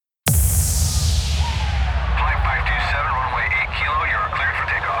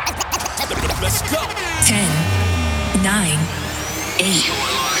9, 8,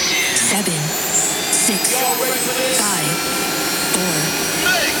 7, 6, 5, 4,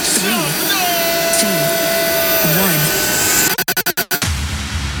 3, 2,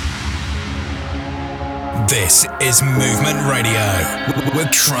 1. This is Movement Radio with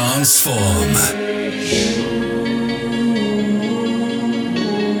Transform.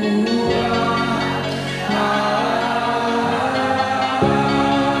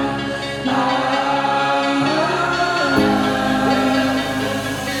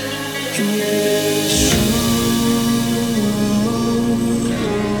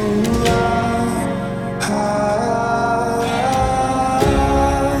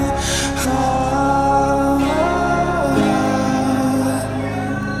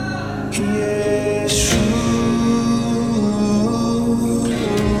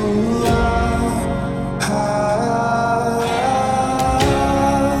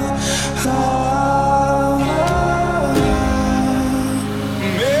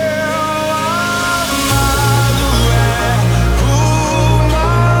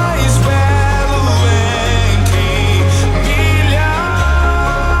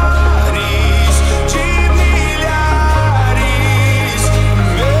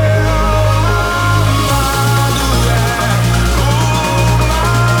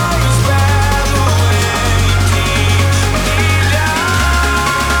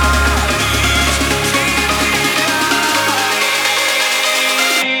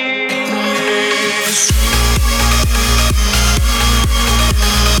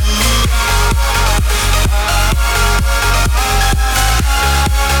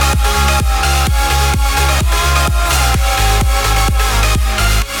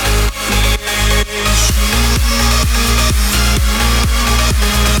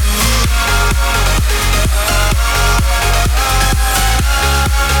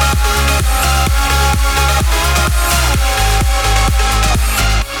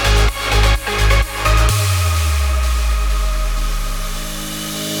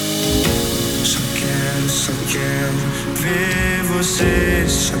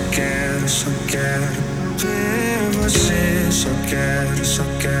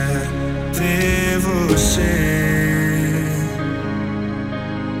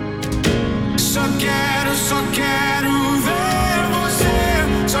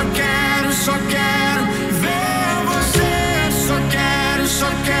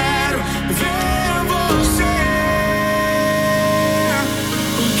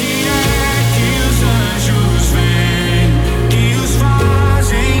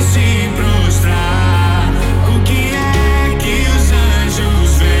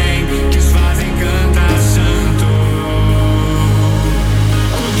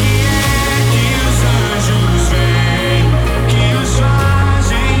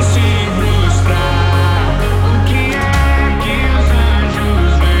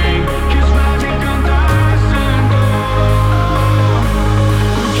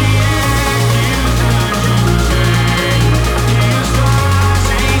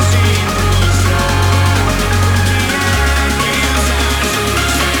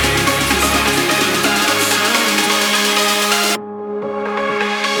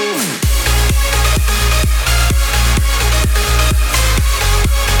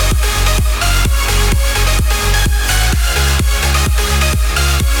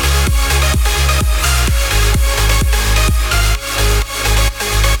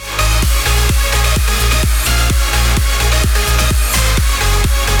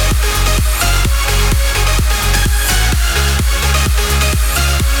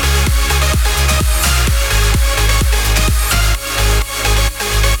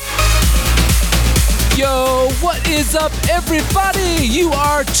 Everybody, you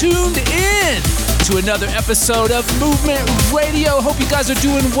are tuned in to another episode of Movement Radio. Hope you guys are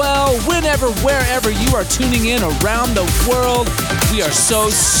doing well whenever, wherever you are tuning in around the world. We are so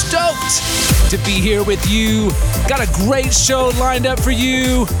stoked to be here with you. Got a great show lined up for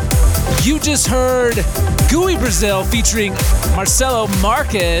you. You just heard Gooey Brazil featuring Marcelo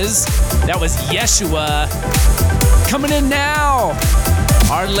Marquez. That was Yeshua. Coming in now,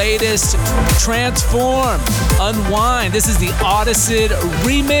 our latest Transform, Unwind. This is the Audicid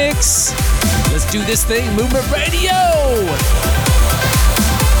remix. Let's do this thing, Movement Radio.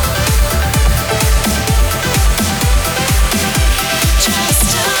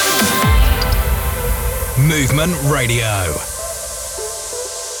 Movement Radio.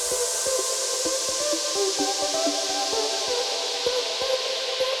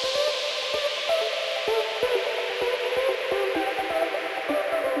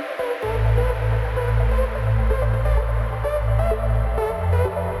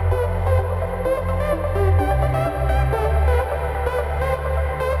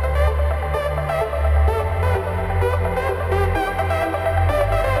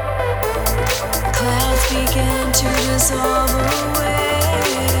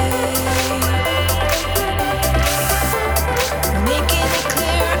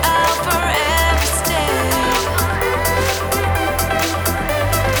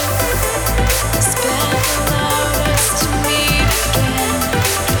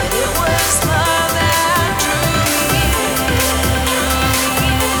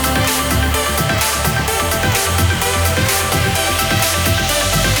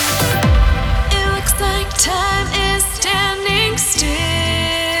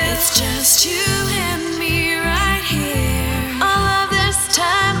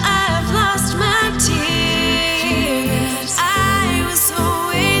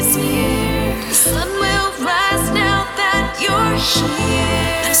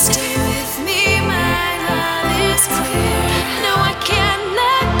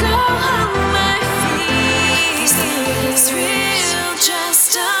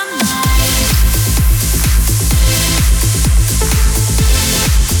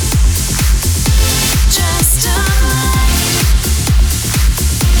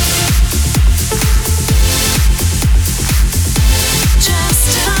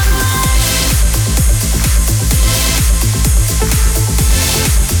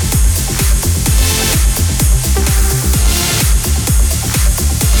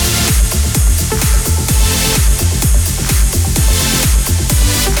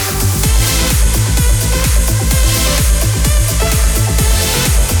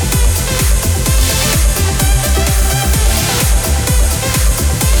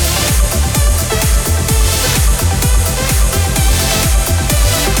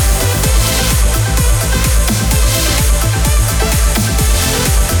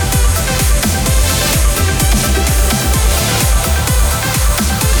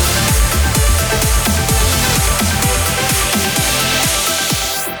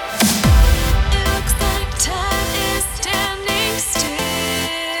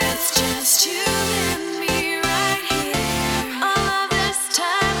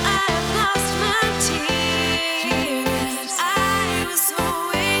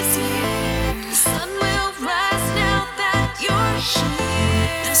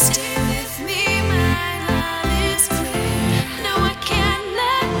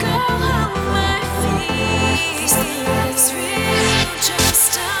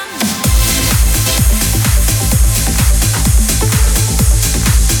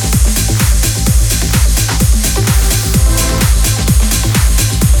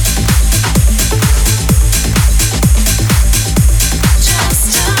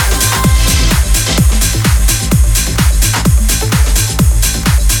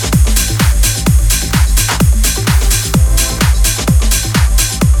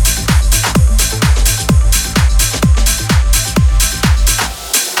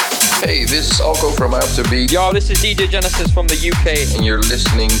 From Afterbeat. Yo, this is DJ Genesis from the UK. And you're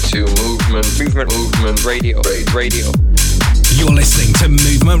listening to Movement Radio. You're listening to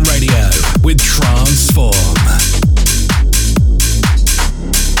Movement Radio with Transform.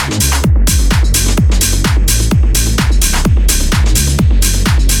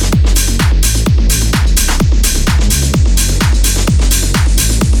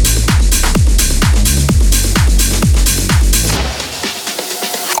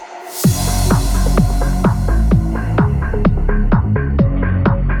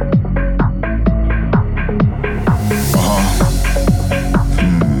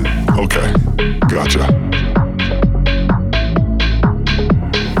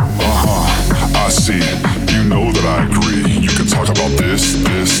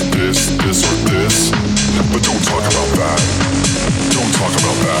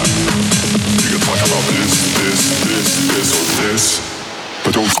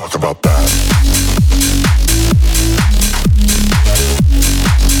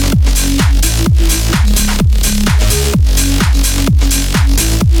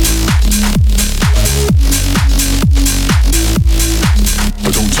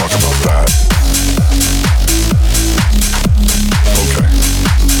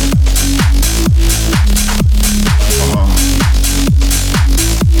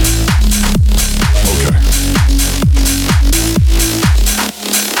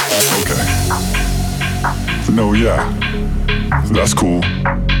 That's cool.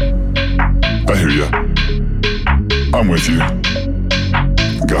 I hear ya. I'm with you.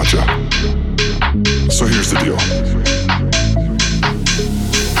 Gotcha. So here's the deal.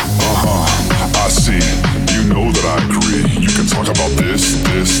 I see. You know that I agree. You can talk about this,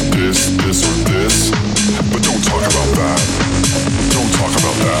 or this, but don't talk about that. Don't talk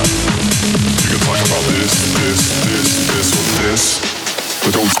about that. You can talk about this, or this,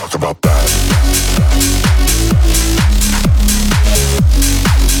 but don't talk about that.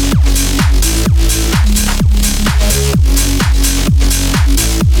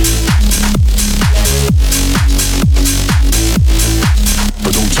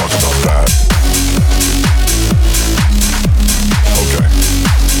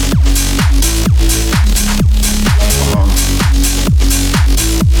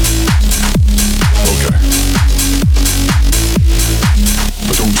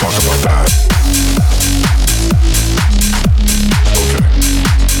 Don't talk about that. Okay.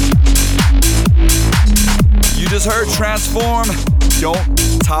 You just heard Transform. Don't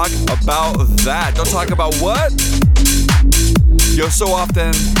talk about that. Don't talk about what? Yo, so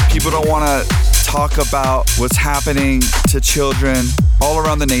often people don't want to talk about what's happening to children all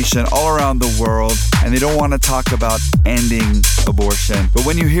around the nation, all around the world, and they don't want to talk about ending abortion. But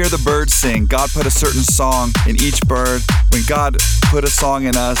when you hear the birds sing, God put a certain song in each bird. When God put a song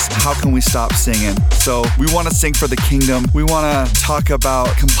in us, how can we stop singing? So we want to sing for the kingdom. We want to talk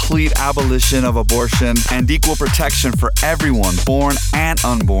about complete abolition of abortion and equal protection for everyone, born and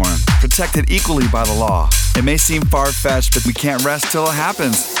unborn, protected equally by the law. It may seem far-fetched, but we can't rest till it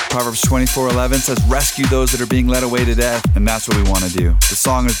happens. Proverbs 24:11 says, rescue those that are being led away to death, and that's what we want to do. The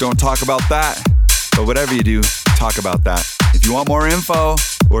song is Don't Talk About That, but whatever you do, talk about that. If you want more info,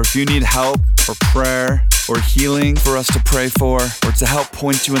 or if you need help or prayer or healing for us to pray for, or to help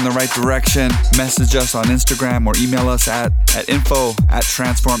point you in the right direction, message us on Instagram or email us at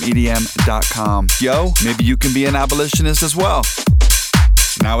info@transformedm.com. Yo, maybe you can be an abolitionist as well.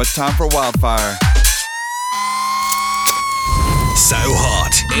 Now it's time for Wildfire. So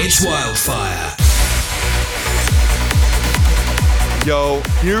hot, it's wildfire. Yo,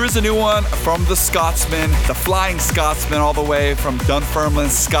 here is a new one from the Scotsman, the Flying Scotsman, all the way from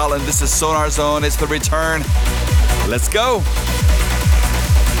Dunfermline, Scotland. This is Sonar Zone. It's the return. Let's go.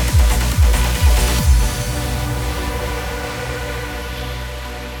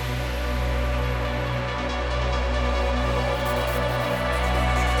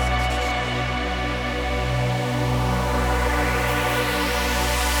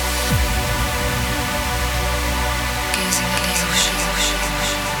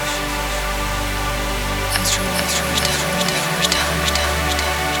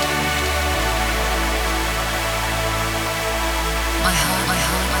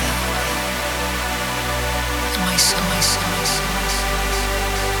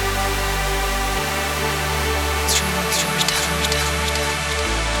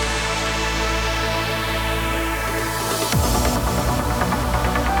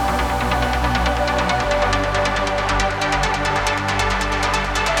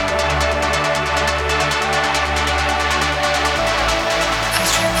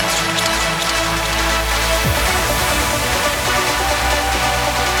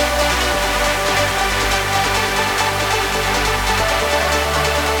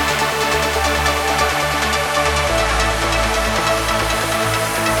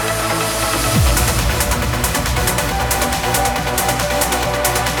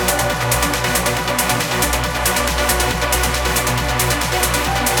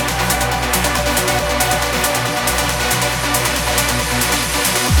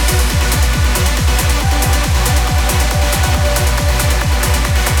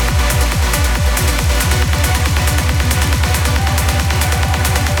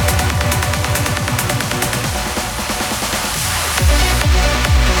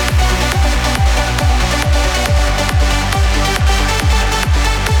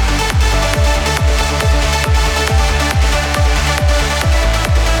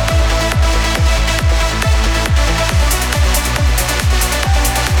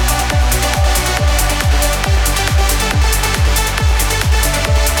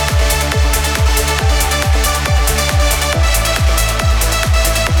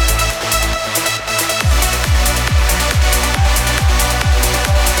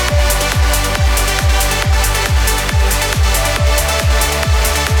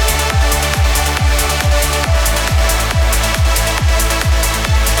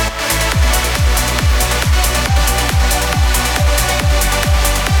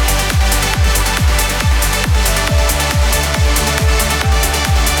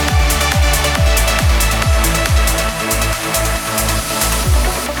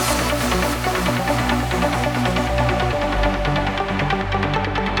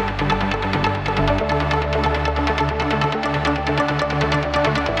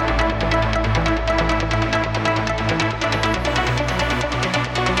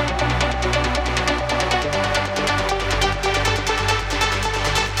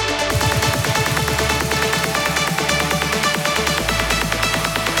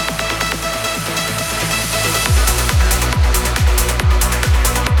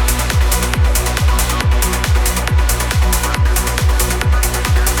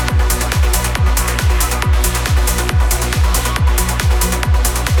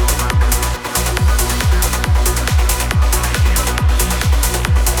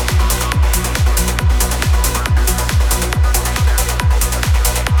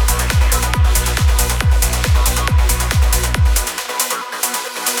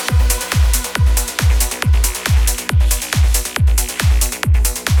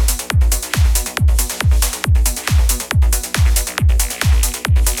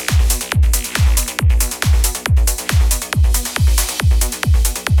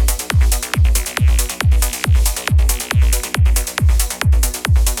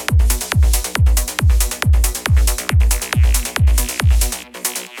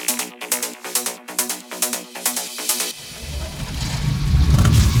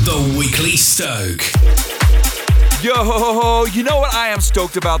 The Weekly Stoke. Yo, you know what I am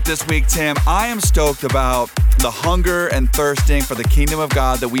stoked about this week, Tim? I am stoked about the hunger and thirsting for the kingdom of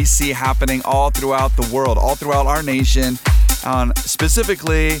God that we see happening all throughout the world, all throughout our nation.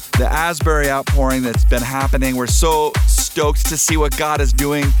 Specifically, the Asbury outpouring that's been happening. We're so stoked to see what God is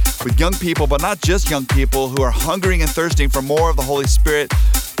doing with young people, but not just young people, who are hungering and thirsting for more of the Holy Spirit,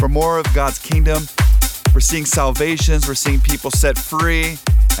 for more of God's kingdom. We're seeing salvations, we're seeing people set free,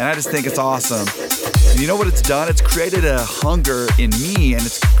 and I just think it's awesome. And you know what it's done? It's created a hunger in me, and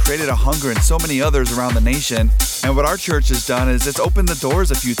it's created a hunger in so many others around the nation. And what our church has done is it's opened the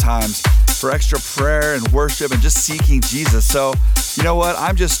doors a few times for extra prayer and worship and just seeking Jesus. So, you know what?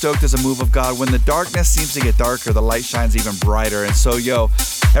 I'm just stoked as a move of God. When the darkness seems to get darker, the light shines even brighter. And so,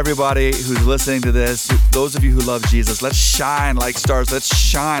 everybody who's listening to this, those of you who love Jesus, let's shine like stars. Let's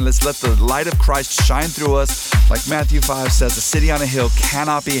shine. Let's let the light of Christ shine through us. Like Matthew 5 says, the city on a hill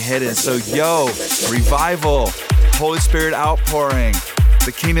cannot be hidden. So, revival, Holy Spirit outpouring,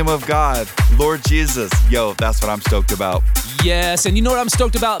 the kingdom of God, Lord Jesus. That's what I'm stoked about. Yes, and you know what I'm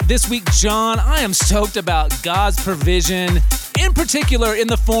stoked about this week, John? I am stoked about God's provision, in particular in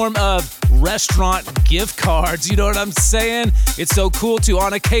the form of restaurant gift cards. You know what I'm saying? It's so cool to,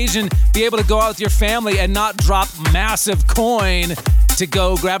 on occasion, be able to go out with your family and not drop massive coin to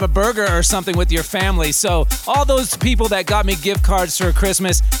go grab a burger or something with your family. So all those people that got me gift cards for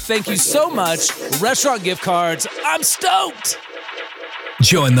Christmas, thank you so much. Restaurant gift cards, I'm stoked.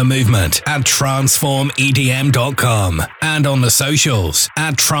 Join the movement at transformedm.com and on the socials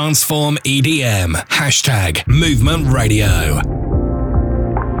at transformedm, #Movement Radio.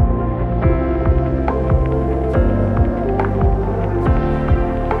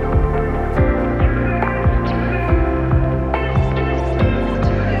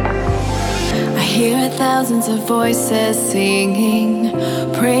 I hear thousands of voices singing,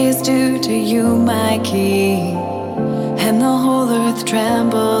 praise due to you, my King. And the whole earth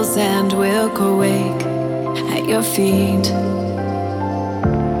trembles and will quake at your feet.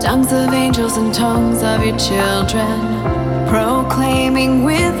 Tongues of angels and tongues of your children, proclaiming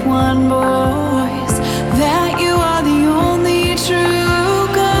with one voice that you are the only true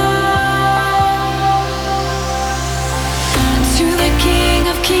God. To the King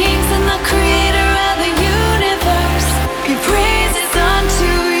of Kings and the Creator of the universe, be praises unto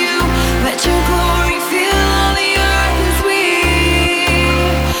you. Let your glory fill all the earth as we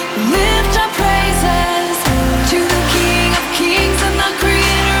lift our praises to the King of Kings and the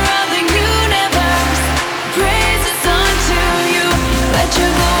Creator of the universe. Praises unto you. Let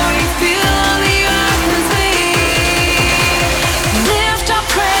your glory fill all the earth as we lift our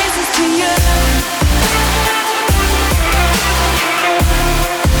praises to you.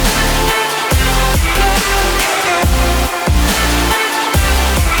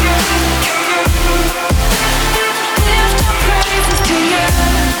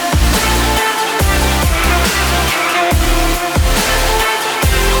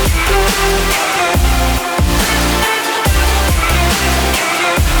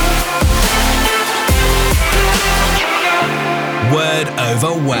 Word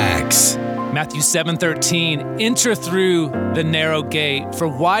over wax. Matthew 7:13, enter through the narrow gate, for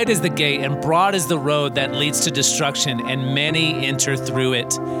wide is the gate and broad is the road that leads to destruction, and many enter through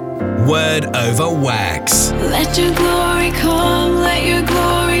it. Word over wax. Let your glory come, let your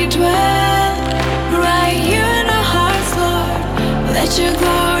glory dwell right here in our hearts, Lord. Let your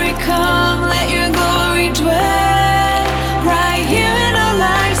glory come, let your glory dwell right here in our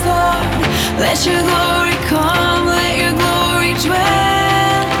lives, Lord. Let your glory come, let your glory dwell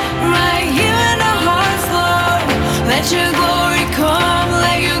right here in our hearts, Lord. Let your glory come,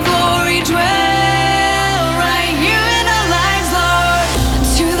 let your glory dwell right here in our lives, Lord.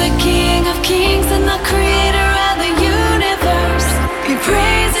 To the King of Kings and the Creator of the universe, be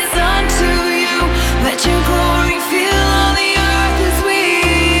praises unto you. Let your glory fill all the earth as we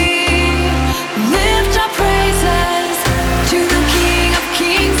lift our praises to the King of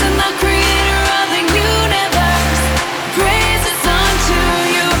Kings and the Creator of the universe. Praises unto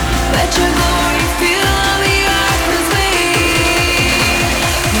you. Let your glory fill all the earth as we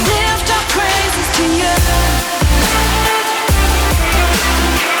lift our praises to you.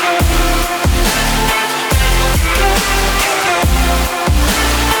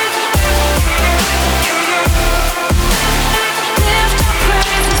 Lift our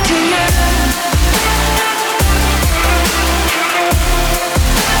praises to you.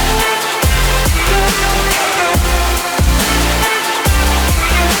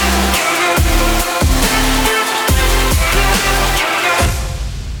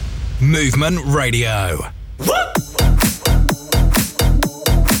 Movement Radio.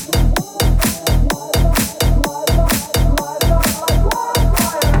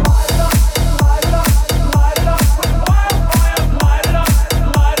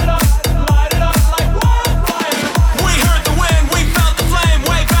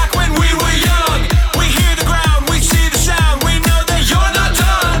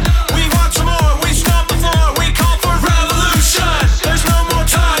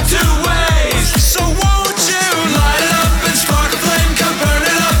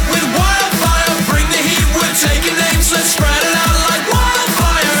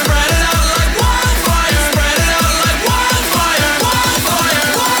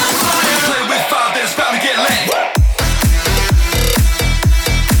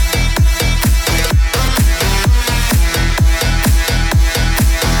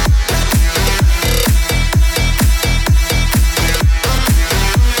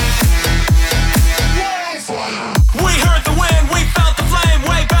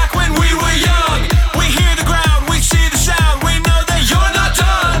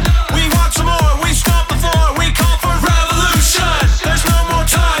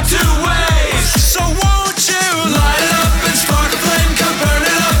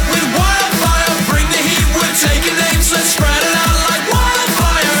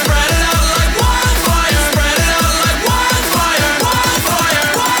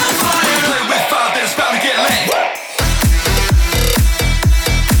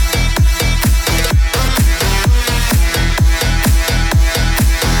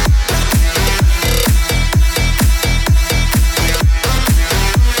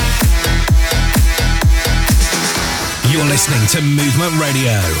 listening to Movement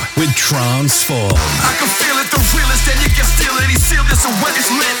Radio with Transform. I can feel it, the realest, and you can steal it. He sealed this and when it's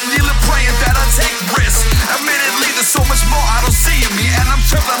lit, kneeling praying that I take risks. Admittedly, there's so much more I don't see in me, and I'm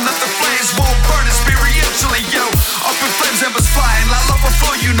trembling that the flames won't burn experientially, yo. Up in flames, embers flying, like love will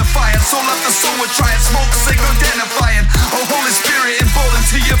flow unifying. Soul after soul, we're trying, smoke, signal, identifying. Oh, Holy Spirit, emboldened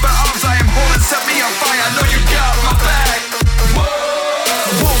to you, but arms I am holding, set me on fire. I know you got my back.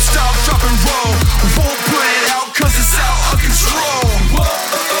 Won't stop, drop and roll. Won't put it out, cause it's out of control.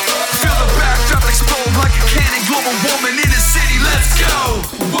 Feel the backdrop explode like a cannon. Global woman in the city, let's go.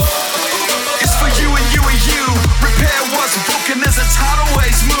 It's for you and you and you. Repair what's broken as a tidal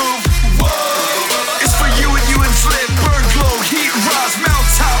waves move. It's for you and you and flip. Burn, glow, heat, rise, melt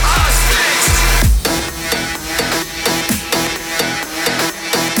top, eyes fixed.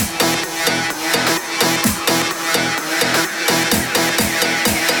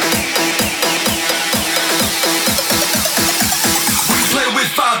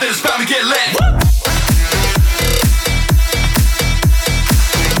 It's bound to get lit.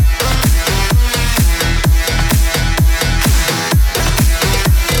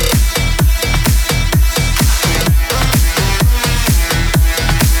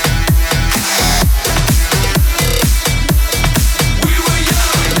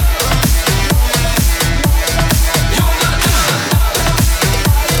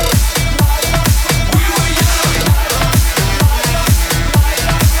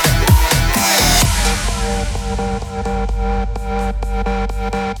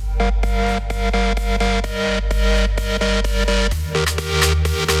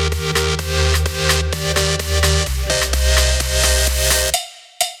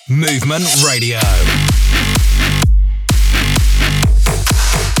 Movement Radio.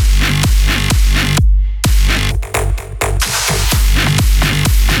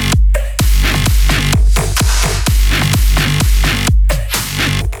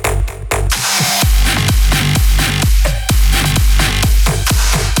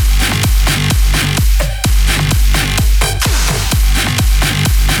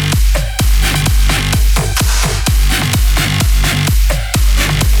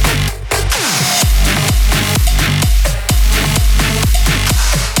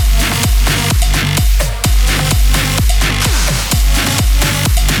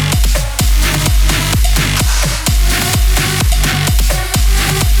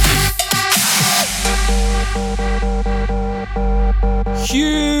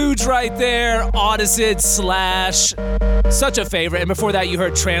 Right there, Audicid Slash, such a favorite. And before that, you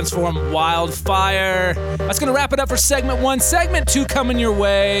heard Transform Wildfire. That's going to wrap it up for segment 1. Segment 2 coming your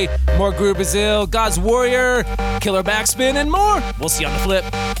way. More Guru Brazil, God's Warrior, Killer Backspin, and more. We'll see you on the flip.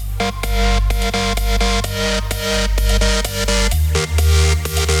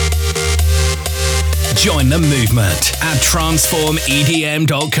 Join the movement at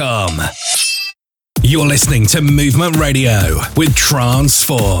transformedm.com. You're listening to Movement Radio with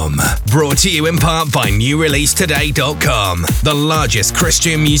Transform. Brought to you in part by NewReleaseToday.com, the largest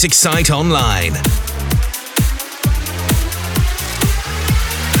Christian music site online.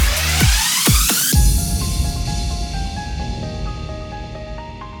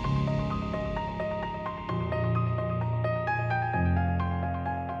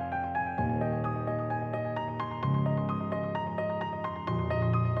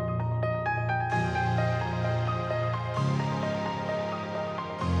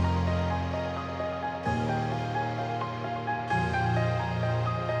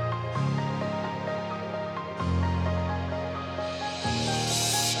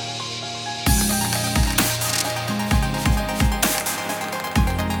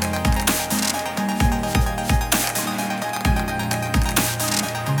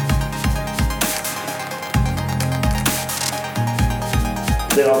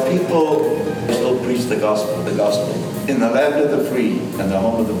 There are people who still preach the gospel. In the land of the free and the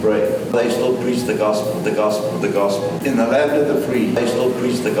home of the brave, they still preach the gospel. In the land of the free, they still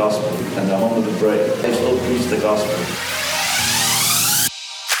preach the gospel. And the home of the brave, they still preach the gospel.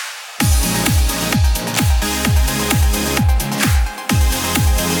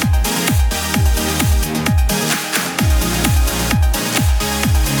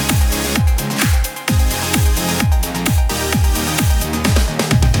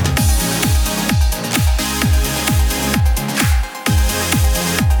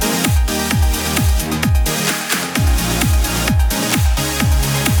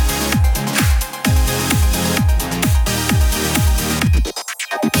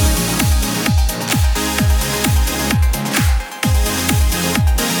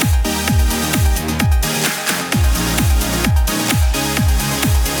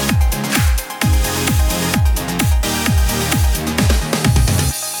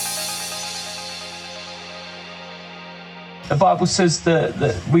 The Bible says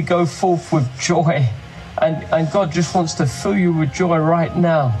that we go forth with joy, and God just wants to fill you with joy right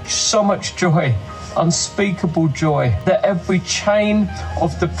now. So much joy, unspeakable joy, that every chain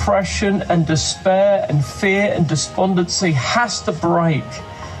of depression and despair and fear and despondency has to break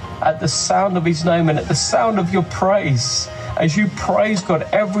at the sound of his name and at the sound of your praise. As you praise God,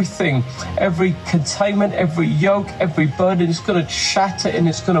 everything, every containment, every yoke, every burden is going to shatter and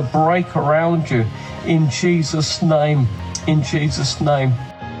it's going to break around you in Jesus' name. In Jesus' name.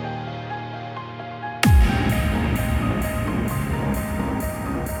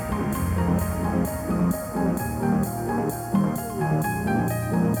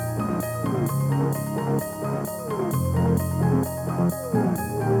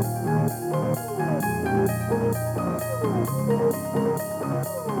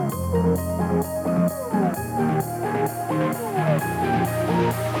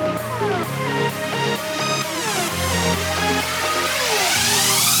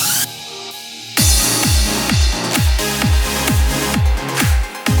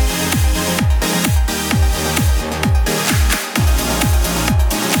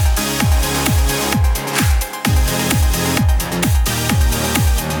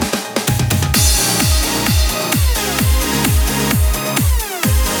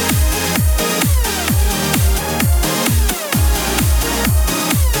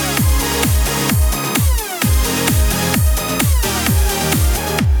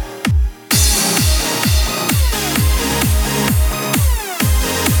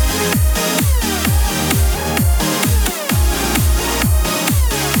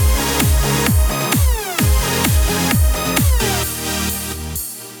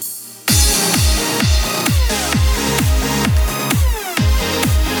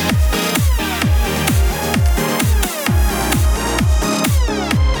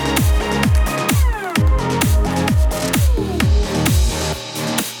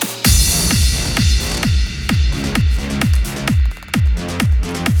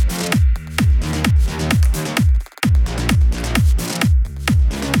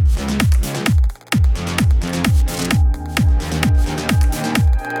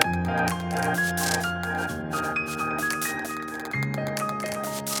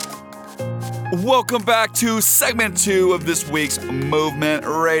 Welcome back to segment 2 of this week's Movement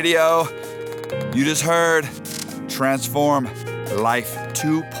Radio. You just heard Transform Life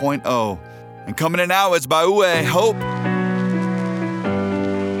 2.0. And coming in now is by Uwe Hope.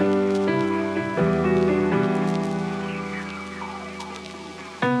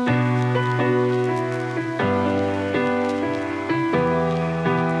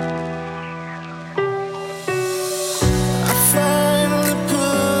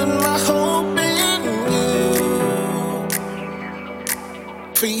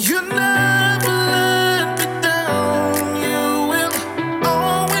 For you never let me down, you will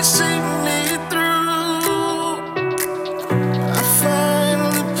always see me through. I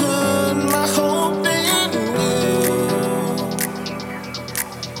finally put my hope in you.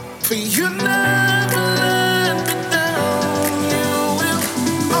 For you never let me down, you will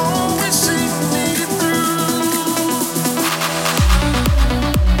always see me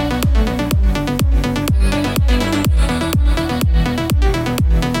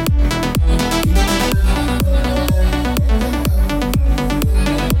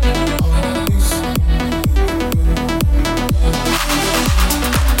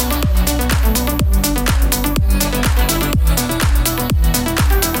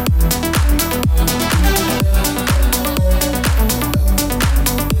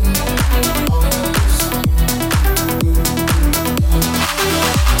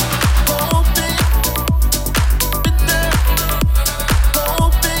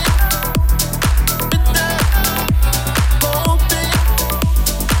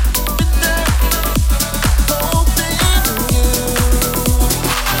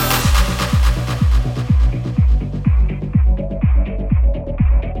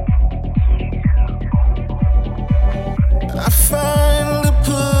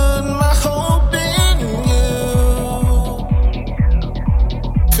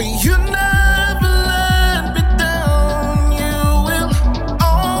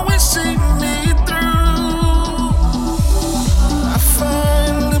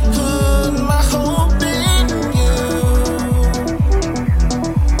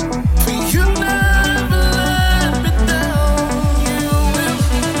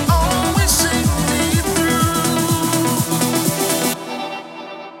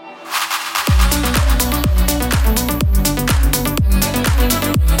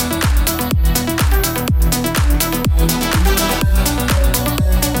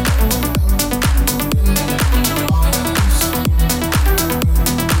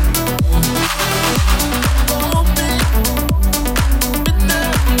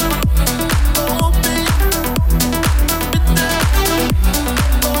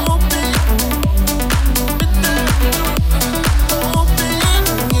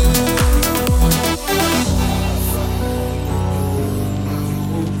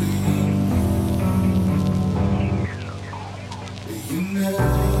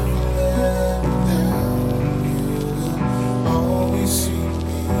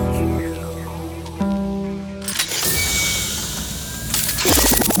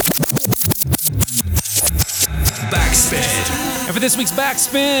this week's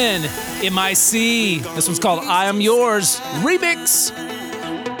Backspin, MIC. This one's called I Am Yours Remix.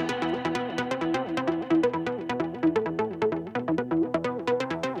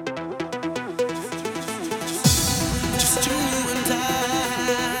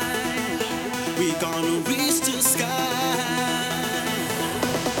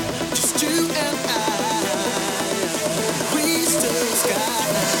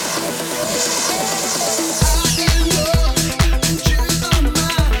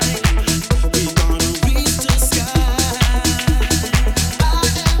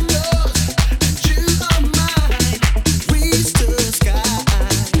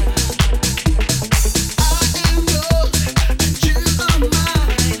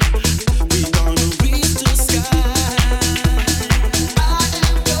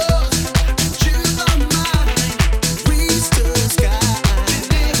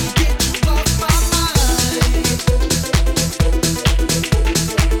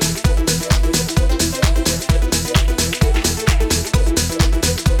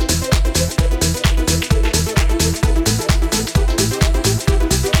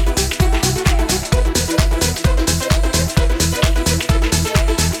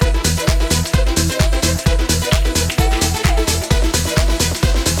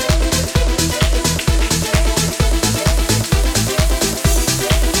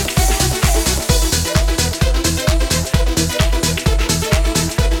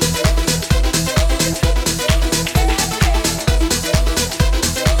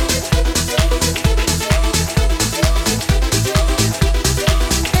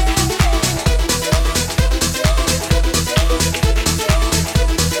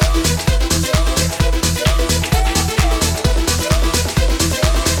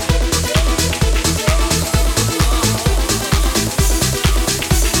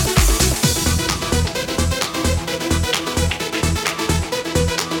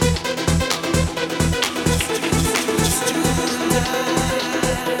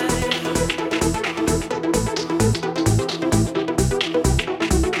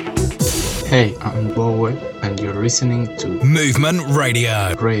 Hey, I'm Bowie, and you're listening to Movement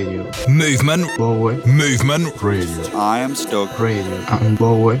Radio. Movement. Bowie. Movement Radio. I am Stoked. Radio. I'm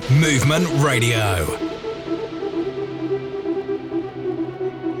Bowie. Movement Radio.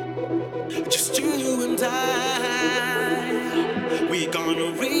 Just you and I, we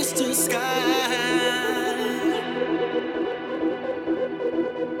gonna reach the sky.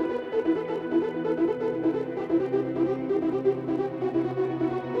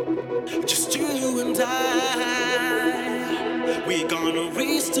 Just you and I, we gonna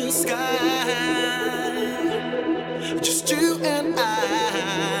reach the sky. Just you and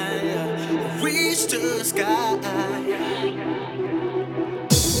I, reach the sky.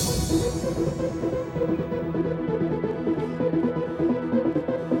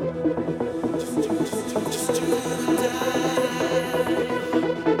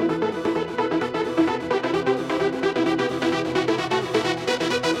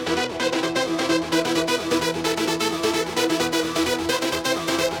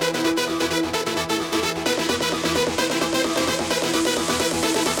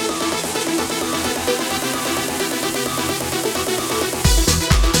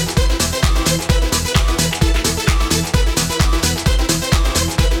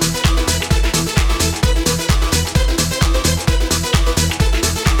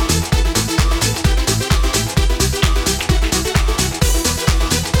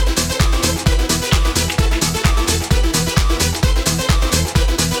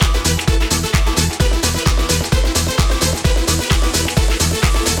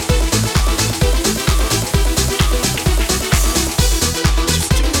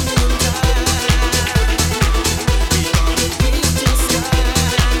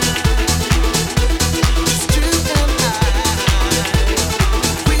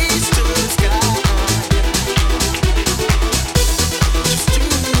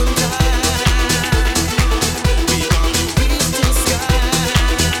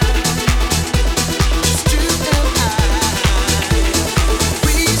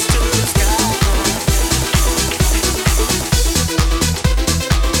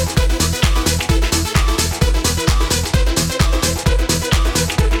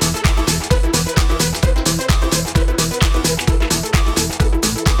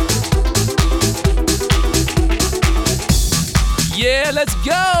 Let's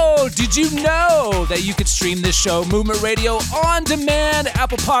go! Did you know that you could stream this show, Movement Radio, on demand,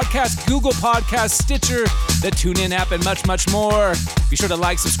 Apple Podcasts, Google Podcasts, Stitcher, the TuneIn app, and much, much more? Be sure to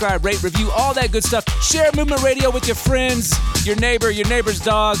like, subscribe, rate, review, all that good stuff. Share Movement Radio with your friends, your neighbor, your neighbor's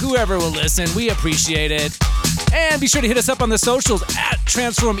dog, whoever will listen. We appreciate it. And be sure to hit us up on the socials at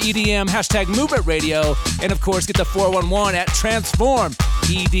Transform EDM, hashtag Movement Radio. And of course, get the 411 at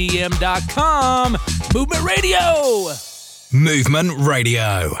transformedm.com. Movement Radio! Movement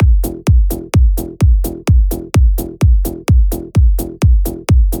Radio.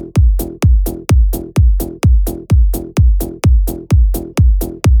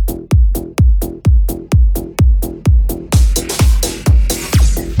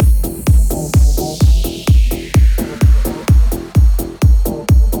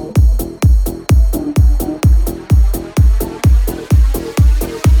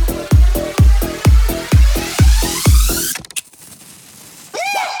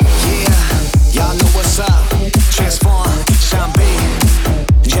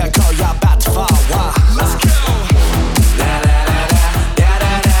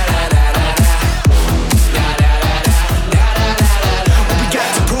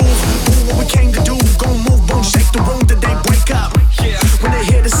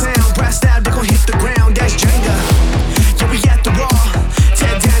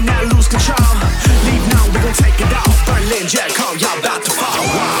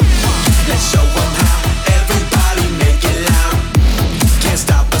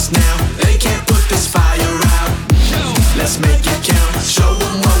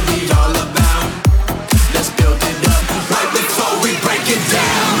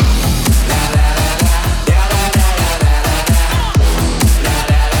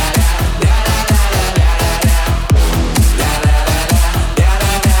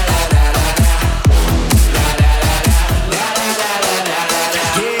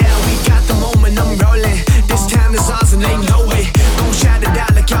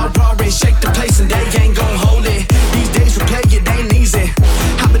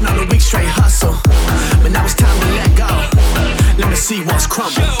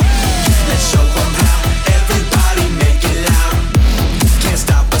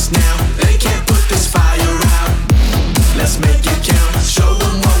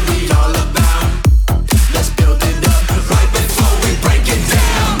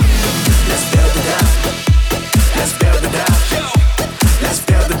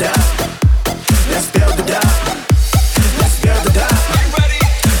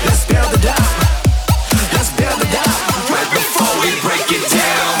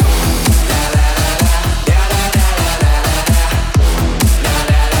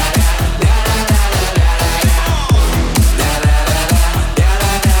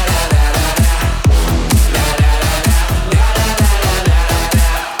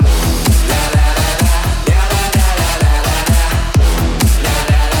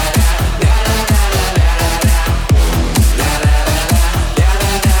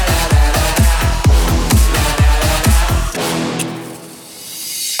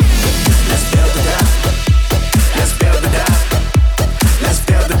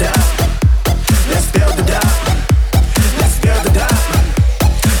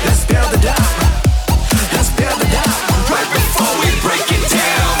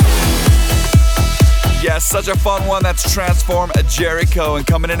 Such a fun one. That's Transform Jericho. And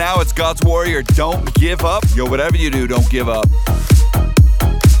coming in now, it's God's Warrior. Don't give up. Yo, whatever you do, don't give up.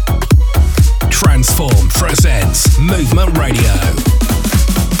 Transform presents Movement Radio.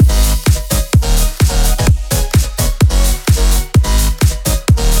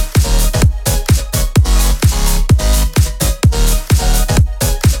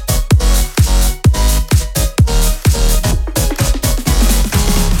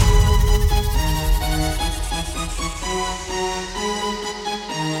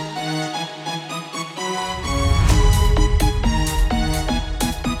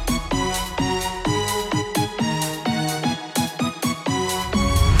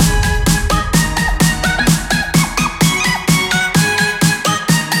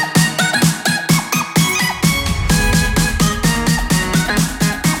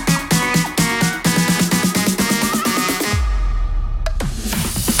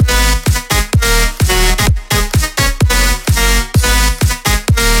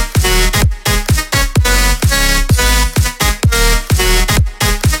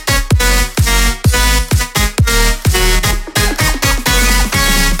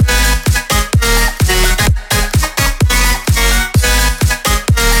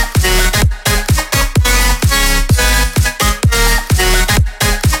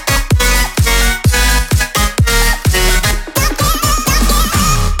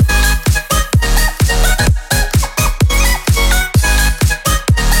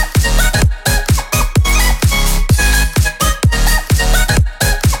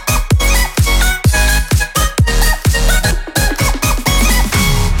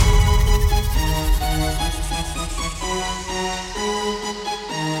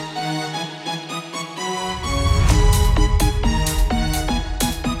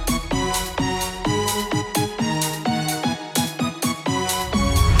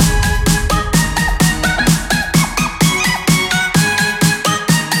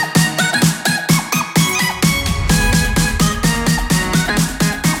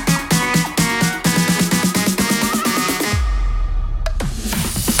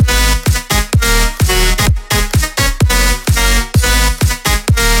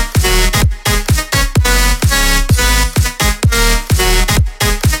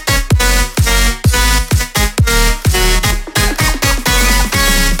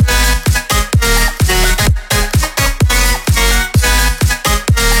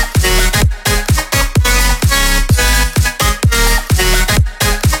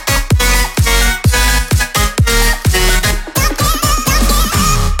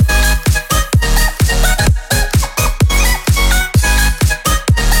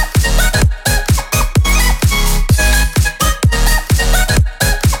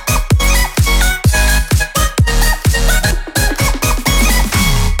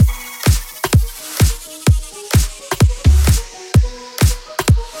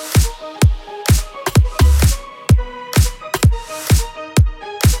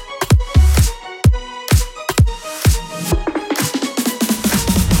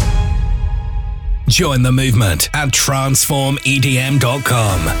 Join the movement at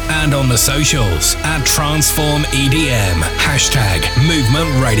transformedm.com and on the socials at transformedm,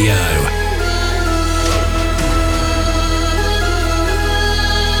 #Movement Radio.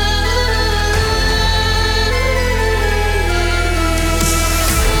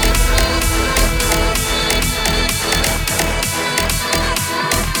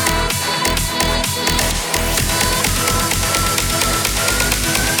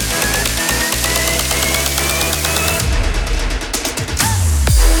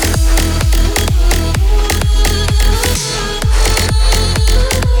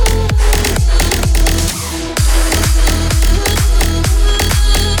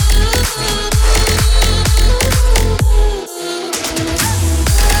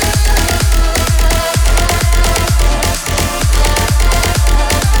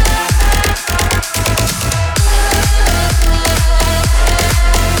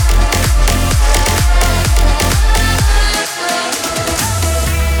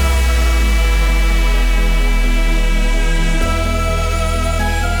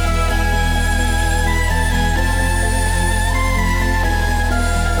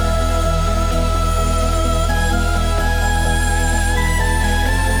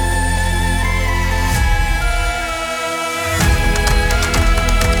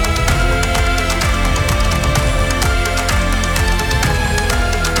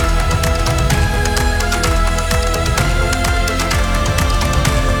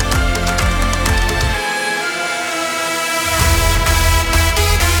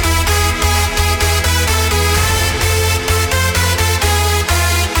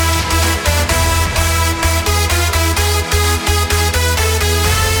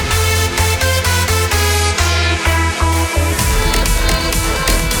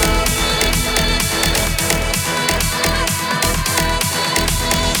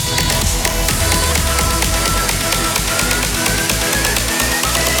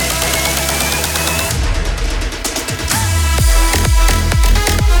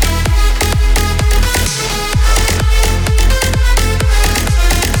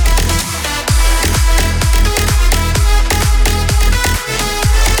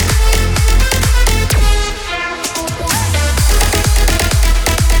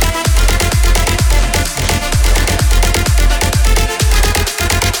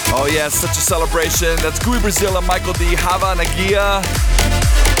 Yes, such a celebration. That's Gui Brazil and Michael D. Hava Nagia.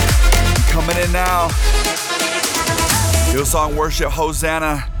 Coming in now. Hillsong Worship,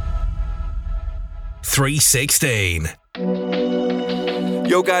 Hosanna. 316.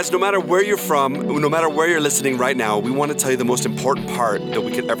 Yo guys, no matter where you're from, no matter where you're listening right now, we want to tell you the most important part that we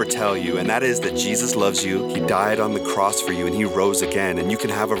could ever tell you, and that is that Jesus loves you. He died on the cross for you and he rose again, and you can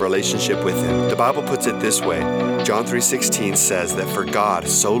have a relationship with him. The Bible puts it this way. John 3:16 says that for God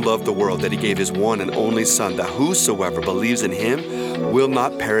so loved the world that he gave his one and only son, that whosoever believes in him will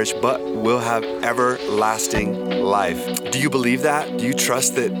not perish but will have everlasting life. Do you believe that? Do you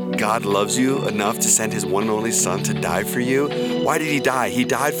trust that God loves you enough to send his one and only son to die for you? Why did he die? He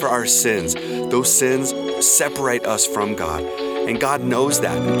died for our sins. Those sins separate us from God. And God knows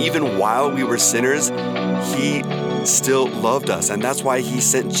that. And even while we were sinners, he still loved us. And that's why he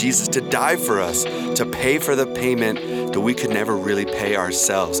sent Jesus to die for us, to pay for the payment that we could never really pay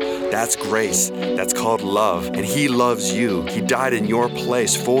ourselves. That's grace. That's called love. And he loves you. He died in your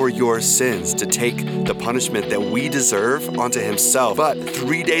place for your sins to take the punishment that we deserve onto himself. But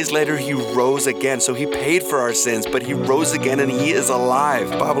 3 days later, he rose again. So he paid for our sins, but he rose again and he is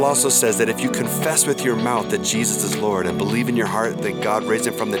alive. The Bible also says that if you confess with your mouth that Jesus is Lord and believe in your heart that God raised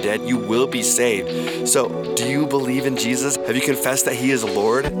him from the dead, you will be saved. So do you believe in Jesus? Have you confessed that he is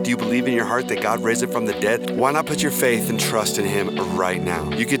Lord? Do you believe in your heart that God raised him from the dead? Why not put your faith and trust in him right now?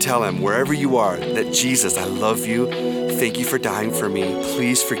 You could tell him wherever you are that Jesus, I love you. Thank you for dying for me.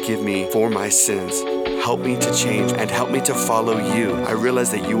 Please forgive me for my sins. Help me to change and help me to follow you. I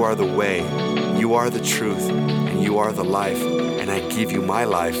realize that you are the way, you are the truth, and you are the life. And I give you my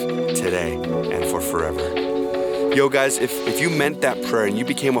life today and for forever. Yo guys, if you meant that prayer and you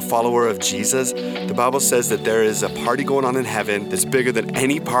became a follower of Jesus, the Bible says that there is a party going on in heaven that's bigger than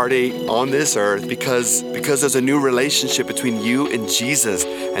any party on this earth because there's a new relationship between you and Jesus,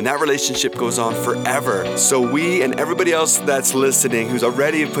 and that relationship goes on forever. So we and everybody else that's listening who's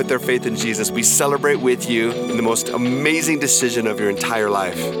already put their faith in Jesus, we celebrate with you in the most amazing decision of your entire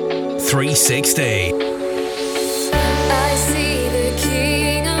life. 360.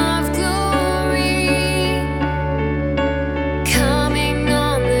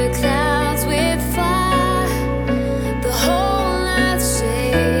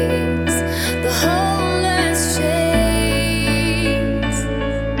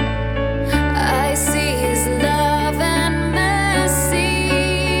 I see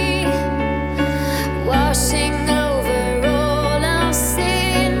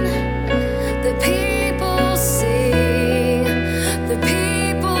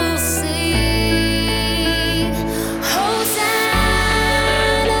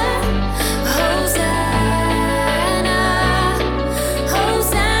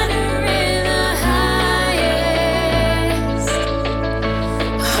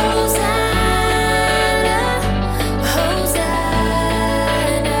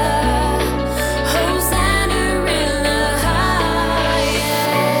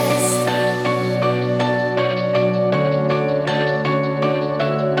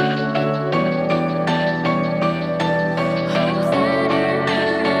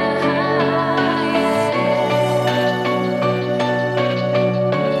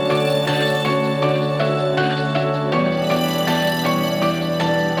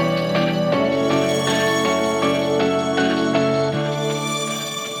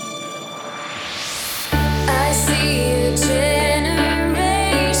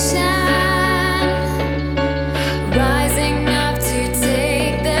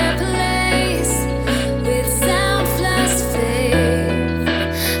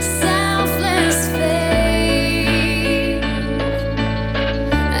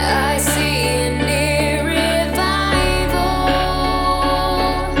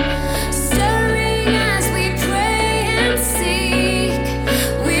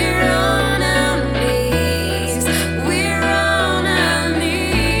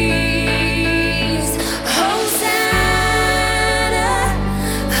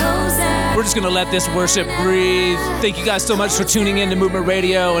just going to let this worship breathe. Thank you guys so much for tuning in to Movement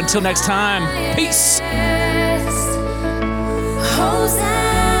Radio. Until next time, peace.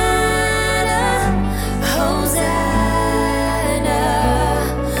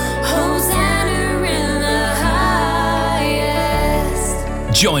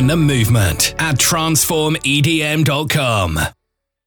 Join the movement at transformedm.com.